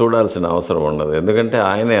తరచి చూడాల్సిన అవసరం ఉండదు. ఎందుకంటే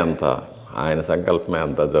ఆయన సంకల్పమే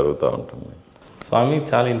అంతా జరుగుతూ ఉంటుంది. స్వామి,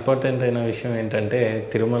 చాలా ఇంపార్టెంట్ అయిన విషయం ఏంటంటే,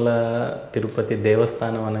 తిరుమల తిరుపతి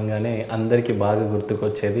దేవస్థానం అనగానే అందరికీ బాగా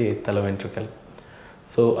గుర్తుకొచ్చేది తల వెంట్రుకలు.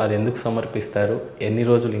 సో అది ఎందుకు సమర్పిస్తారు, ఎన్ని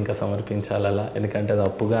రోజులు ఇంకా సమర్పించాలి అలా? ఎందుకంటే అది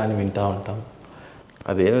అప్పుగా అని వింటూ ఉంటాం.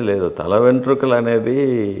 అదేమీ లేదు. తల వెంట్రుకలు అనేది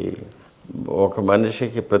ఒక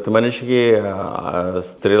మనిషికి, ప్రతి మనిషికి,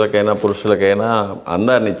 స్త్రీలకైనా పురుషులకైనా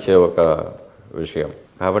అందాన్ని ఇచ్చే ఒక విషయం.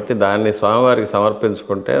 కాబట్టి దాన్ని స్వామివారికి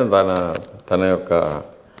సమర్పించుకుంటే తన యొక్క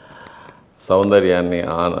సౌందర్యాన్ని,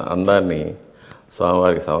 అందాన్ని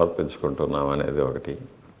స్వామివారికి సమర్పించుకుంటున్నాం అనేది ఒకటి.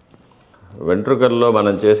 వెంట్రుకల్లో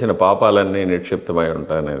మనం చేసిన పాపాలన్నీ నిక్షిప్తమై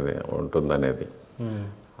ఉంటుందనేది.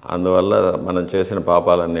 అందువల్ల మనం చేసిన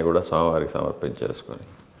పాపాలన్నీ కూడా స్వామివారికి సమర్పించేసుకొని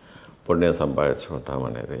పుణ్యం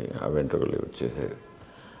సంపాదించుకుంటామనేది ఆ వెంట్రుకలు వచ్చేసేది.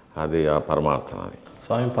 అది ఆ పరమార్థం. అది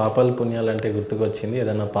స్వామి, పాపాలు పుణ్యాలు అంటే గుర్తుకొచ్చింది.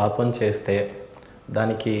 ఏదైనా పాపం చేస్తే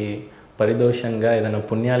దానికి పరిదోషంగా ఏదైనా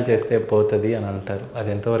పుణ్యాలు చేస్తే పోతుంది అని అంటారు. అది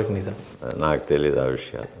ఎంతవరకు నిజం? నాకు తెలియదు ఆ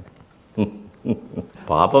విషయాలు.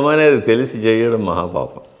 పాపం అనేది తెలిసి చేయడం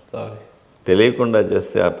మహాపాపం. తెలియకుండా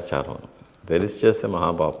చేస్తే అపచారం, తెలిసి చేస్తే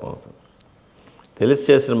మహాపాపం అవుతుంది. తెలిసి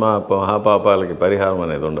చేసిన మహాపాపాలకి పరిహారం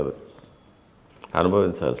అనేది ఉండదు,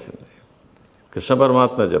 అనుభవించాల్సిందే. కృష్ణ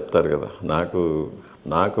పరమాత్మ చెప్తారు కదా,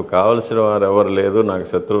 నాకు కావలసిన వారు ఎవరు లేదు, నాకు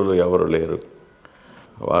శత్రువులు ఎవరు లేరు.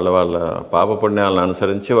 వాళ్ళ పాపపుణ్యాలను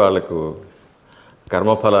అనుసరించి వాళ్లకు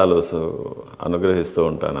కర్మఫలాలు అనుగ్రహిస్తూ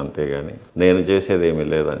ఉంటాను, అంతేగాని నేను చేసేది ఏమీ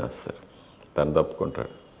లేదని వస్తారు. తను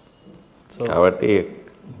తప్పుకుంటాడు. కాబట్టి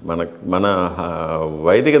మన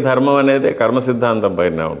వైదిక ధర్మం అనేది కర్మ సిద్ధాంతం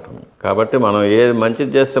పైన ఉంటుంది. కాబట్టి మనం ఏది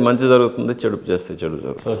మంచిది చేస్తే మంచి జరుగుతుంది, చెడు చేస్తే చెడు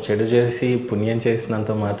జరుగుతుంది. సో చెడు చేసి పుణ్యం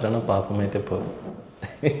చేసినంత మాత్రాన పాపం అయితే పోదు.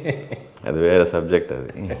 అది వేరే సబ్జెక్ట్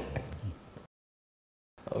అది.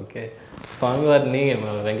 ఓకే. స్వామివారిని,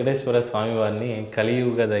 వెంకటేశ్వర స్వామివారిని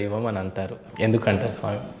కలియుగ దైవం అని అంటారు. ఎందుకంటారు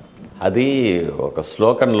స్వామి? అది ఒక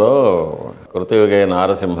శ్లోకంలో కృతయుగే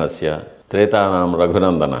నారసింహస్య త్రేతానాం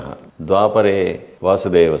రఘునందన ద్వాపరే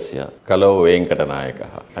వాసుదేవస్య కలో వెంకటనాయక.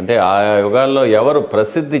 అంటే ఆ యుగాల్లో ఎవరు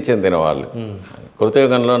ప్రసిద్ధి చెందిన వాళ్ళు.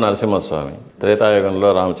 కృతయుగంలో నరసింహస్వామి, త్రేతాయుగంలో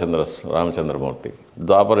రామచంద్రమూర్తి,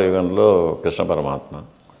 ద్వాపర యుగంలో కృష్ణ పరమాత్మ,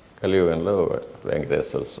 కలియుగంలో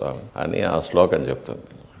వెంకటేశ్వర స్వామి అని ఆ శ్లోకం చెప్తుంది.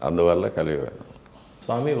 అందువల్ల కలియుగం.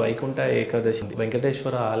 స్వామి వైకుంఠ ఏకాదశి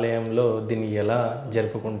వెంకటేశ్వర ఆలయంలో దీన్ని ఎలా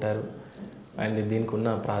జరుపుకుంటారు అండ్ దీనికి ఉన్న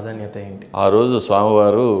ప్రాధాన్యత ఏంటి? ఆ రోజు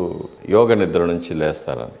స్వామివారు యోగ నిద్ర నుంచి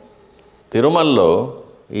లేస్తారని. తిరుమలలో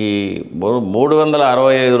ఈ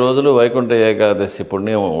 365 రోజులు వైకుంఠ ఏకాదశి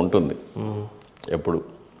పుణ్యం ఉంటుంది ఎప్పుడు.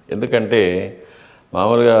 ఎందుకంటే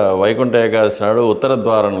మామూలుగా వైకుంఠ ఏకాదశి నాడు ఉత్తర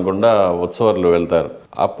ద్వారం గుండా ఉత్సవాలు వెళ్తారు.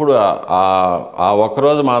 అప్పుడు ఆ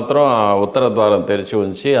ఒక్కరోజు మాత్రం ఆ ఉత్తర ద్వారం తెరిచి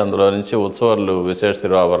ఉంచి అందులో నుంచి ఉత్సవాలు విశేష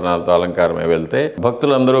తిరువాభరణాలతో అలంకారమే వెళ్తే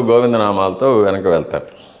భక్తులందరూ గోవిందనామాలతో వెనక వెళ్తారు.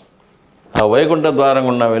 ఆ వైకుంఠ ద్వారం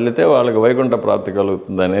గుండా వెళితే వాళ్ళకి వైకుంఠ ప్రాప్తి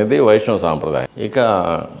కలుగుతుంది అనేది వైష్ణవ సాంప్రదాయం. ఇక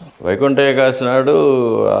వైకుంఠ ఏకాదశి నాడు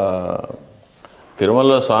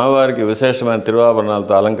తిరుమలలో స్వామివారికి విశేషమైన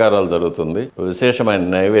తిరువాభరణాలతో అలంకారాలు జరుగుతుంది. విశేషమైన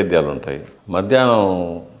నైవేద్యాలు ఉంటాయి. మధ్యాహ్నం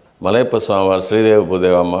మలయప్ప స్వామివారు శ్రీదేవి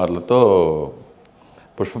భూదేవి అమ్మవార్లతో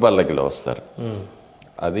పుష్పపల్లకిలో వస్తారు.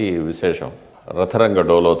 అది విశేషం. రథరంగ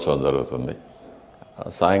డోలోత్సవం జరుగుతుంది.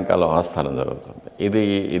 సాయంకాలం ఆస్థానం జరుగుతుంది.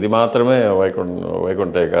 ఇది మాత్రమే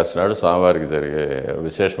వైకుంఠ ఏకాదశి నాడు స్వామివారికి జరిగే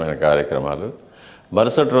విశేషమైన కార్యక్రమాలు.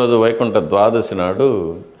 మరుసటి రోజు వైకుంఠ ద్వాదశి నాడు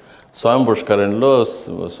స్వామి పుష్కరిణిలో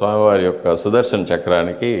స్వామివారి యొక్క సుదర్శన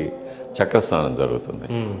చక్రానికి చక్రస్నానం జరుగుతుంది.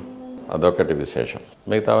 అదొకటి విశేషం.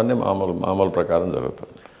 మిగతావన్నీ మామూలు ప్రకారం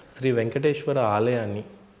జరుగుతుంది. శ్రీ వెంకటేశ్వర ఆలయాన్ని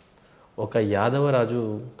ఒక యాదవరాజు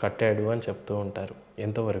కట్టాడు అని చెప్తూ ఉంటారు.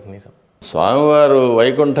 ఎంతవరకు నిజం? స్వామివారు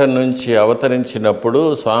వైకుంఠం నుంచి అవతరించినప్పుడు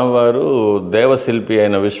స్వామివారు దేవశిల్పి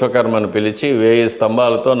అయిన విశ్వకర్మను పిలిచి 1000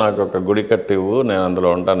 స్తంభాలతో నాకు ఒక గుడి కట్టివు, నేను అందులో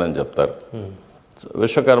ఉంటానని చెప్తారు.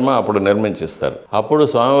 విశ్వకర్మ అప్పుడు నిర్మించిస్తారు. అప్పుడు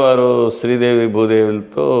స్వామివారు శ్రీదేవి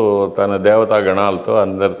భూదేవులతో తన దేవతా గణాలతో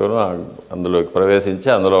అందరితోనూ అందులోకి ప్రవేశించి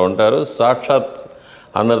అందులో ఉంటారు. సాక్షాత్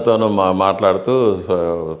అందరితోనూ మాట్లాడుతూ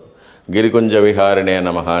గిరికుంజ విహారిణే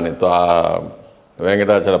నమః అని ఆ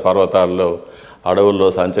వెంకటాచల పర్వతాల్లో అడవుల్లో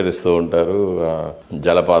సంచరిస్తూ ఉంటారు.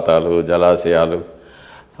 జలపాతాలు, జలాశయాలు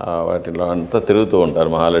వాటిలో అంతా తిరుగుతూ ఉంటారు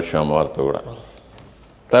మహాలక్ష్మి అమ్మవారితో కూడా.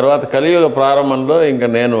 తర్వాత కలియుగ ప్రారంభంలో ఇంకా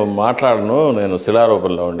నేను మాట్లాడను, నేను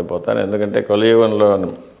శిలారూపంలో ఉండిపోతాను. ఎందుకంటే కలియుగంలో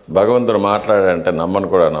భగవంతుడు మాట్లాడాడంటే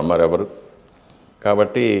నమ్మరు ఎవరు.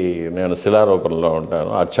 కాబట్టి నేను శిలారూపంలో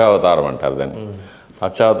ఉంటాను. అక్షావతారం అంటారు దాన్ని.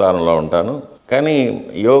 అక్షావతారంలో ఉంటాను. కానీ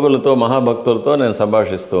యోగులతో మహాభక్తులతో నేను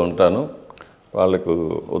సంభాషిస్తూ ఉంటాను, వాళ్ళకు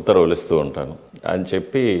ఉత్తర్వులు ఇస్తూ ఉంటాను అని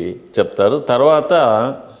చెప్తారు. తర్వాత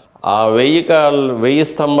ఆ 1000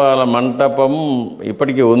 స్తంభాల మంటపం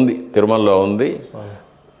ఇప్పటికీ ఉంది, తిరుమలలో ఉంది,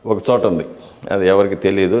 ఒక చోట ఉంది. అది ఎవరికి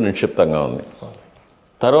తెలియదు, నిక్షిప్తంగా ఉంది.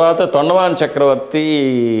 తర్వాత తొండమాన్ చక్రవర్తి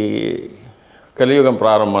కలియుగం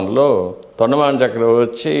ప్రారంభంలో తొండమాన్ చక్రవర్తి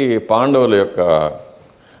వచ్చి పాండవుల యొక్క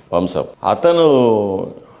వంశం. అతను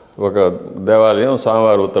ఒక దేవాలయం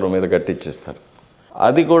స్వామివారి ఉత్తరం మీద కట్టించిస్తారు.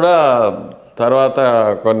 అది కూడా తర్వాత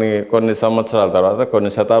కొన్ని సంవత్సరాల తర్వాత, కొన్ని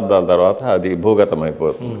శతాబ్దాల తర్వాత అది భూగతం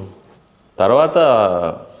అయిపోతుంది. తర్వాత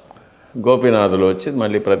గోపీనాథులు వచ్చి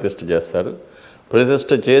మళ్ళీ ప్రతిష్ఠ చేస్తారు.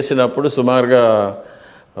 ప్రతిష్ఠ చేసినప్పుడు సుమారుగా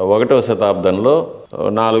 1వ శతాబ్దంలో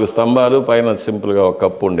 4 స్తంభాలు, పైన సింపుల్గా ఒక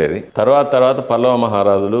కప్పు ఉండేది. తర్వాత పల్లవ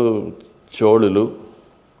మహారాజులు, చోళులు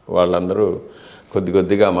వాళ్ళందరూ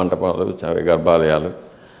కొద్దిగా మంటపాలు, గర్భాలయాలు,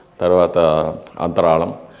 తర్వాత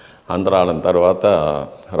అంతరాళం తర్వాత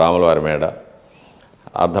రాములవారి మేడ,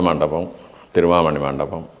 అర్ధమండపం, తిరుమామణి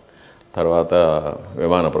మండపం, తర్వాత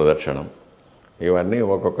విమాన ప్రదక్షిణం, ఇవన్నీ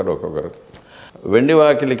ఒక్కొక్కరు.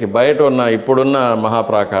 వెండివాకిలికి బయట ఉన్న ఇప్పుడున్న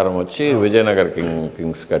మహాప్రాకారం వచ్చి విజయనగర్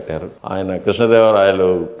కింగ్స్ కట్టారు. ఆయన కృష్ణదేవరాయలు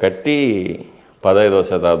కట్టి 15వ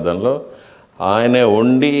శతాబ్దంలో ఆయనే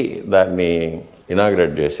ఉండి దాన్ని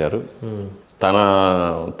ఇనాగ్రేట్ చేశారు.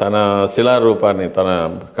 తన శిలారూపాన్ని, తన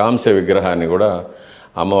కాంస్య విగ్రహాన్ని కూడా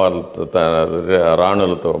అమ్మవార్లతో,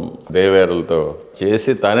 రాణులతో, దేవేరులతో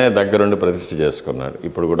చేసి తనే దగ్గరుండి ప్రతిష్ఠ చేసుకున్నాడు.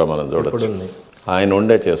 ఇప్పుడు కూడా మనం చూడొచ్చు, ఆయన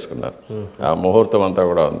ఉండే చేసుకున్నారు. ఆ ముహూర్తం అంతా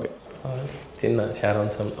కూడా ఉంది. చిన్న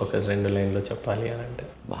సారాంశం ఒక 2 లైన్లో చెప్పాలి అని అంటే,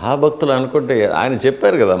 మహాభక్తులు అనుకుంటే ఆయన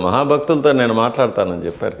చెప్పారు కదా, మహాభక్తులతో నేను మాట్లాడతానని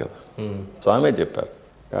చెప్పారు కదా, స్వామి చెప్పారు.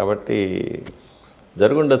 కాబట్టి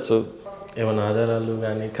జరుగుండొచ్చు. ఏమైనా ఆధారాలు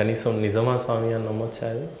కానీ కనీసం నిజమా స్వామి అని నమ్మొచ్చా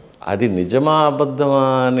అది? అది నిజమా అబద్ధమా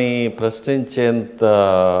అని ప్రశ్నించేంత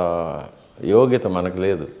యోగ్యత మనకు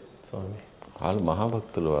లేదు. స్వామి వాళ్ళు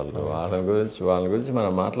మహాభక్తులు, వాళ్ళ గురించి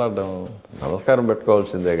మనం మాట్లాడడం నమస్కారం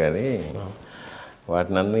పెట్టుకోవాల్సిందే, కానీ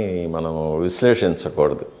వాటినన్నీ మనం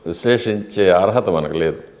విశ్లేషించకూడదు. విశ్లేషించే అర్హత మనకు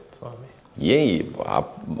లేదు. స్వామి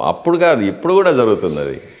అప్పుడు కాదు, ఇప్పుడు కూడా జరుగుతుంది.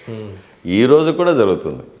 అది ఈరోజు కూడా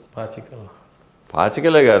జరుగుతుంది.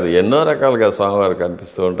 పాచికలే కాదు, ఎన్నో రకాలుగా స్వామివారు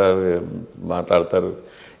కనిపిస్తూ ఉంటారు, మాట్లాడతారు,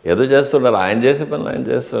 ఏదో చేస్తుంటారు. ఆయన చేసే పనులు ఆయన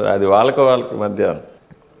చేస్తున్నారు. అది వాళ్ళకి మధ్య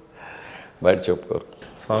బయట చెప్పుకోరు.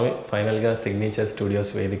 స్వామి ఫైనల్గా సిగ్నేచర్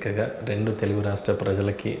స్టూడియోస్ వేదికగా 2 తెలుగు రాష్ట్ర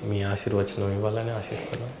ప్రజలకి మీ ఆశీర్వచనం ఇవ్వాలని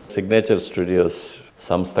ఆశిస్తున్నాను. సిగ్నేచర్ స్టూడియోస్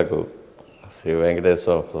సంస్థకు శ్రీ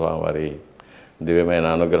వెంకటేశ్వర స్వామివారి దివ్యమైన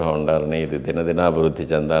అనుగ్రహం ఉండాలని, ఇది దినదినాభివృద్ధి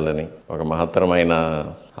చెందాలని, ఒక మహత్తరమైన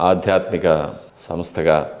ఆధ్యాత్మిక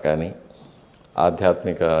సంస్థగా కానీ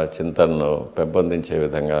ఆధ్యాత్మిక చింతనను పెంపొందించే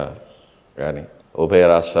విధంగా కానీ ఉభయ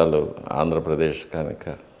రాష్ట్రాలు ఆంధ్రప్రదేశ్ కనుక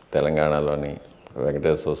తెలంగాణలోని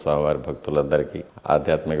వెంకటేశ్వర స్వామివారి భక్తులందరికీ,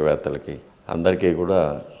 ఆధ్యాత్మికవేత్తలకి అందరికీ కూడా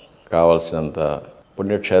కావాల్సినంత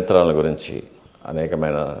పుణ్యక్షేత్రాల గురించి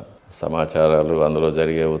అనేకమైన సమాచారాలు, అందులో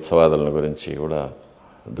జరిగే ఉత్సవాదుల గురించి కూడా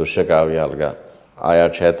దృశ్యకావ్యాలుగా ఆయా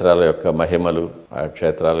క్షేత్రాల యొక్క మహిమలు, ఆయా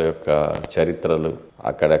క్షేత్రాల యొక్క చరిత్రలు,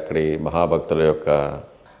 అక్కడక్కడి మహాభక్తుల యొక్క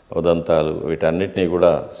ఉదంతాలు, వీటన్నిటినీ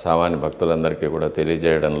కూడా సామాన్య భక్తులందరికీ కూడా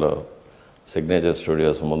తెలియజేయడంలో సిగ్నేచర్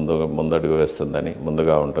స్టూడియోస్ ముందడుగు వేస్తుందని,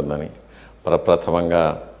 ముందుగా ఉంటుందని, ప్రప్రథమంగా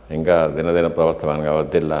ఇంకా దినదిన ప్రవర్తమానంగా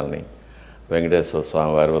వర్ధిల్లాలని వెంకటేశ్వర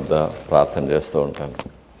స్వామివారి వద్ద ప్రార్థన చేస్తూ ఉంటాను.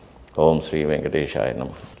 ఓం శ్రీ వెంకటేశాయ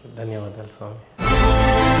నమః. ధన్యవాదాలు స్వామి.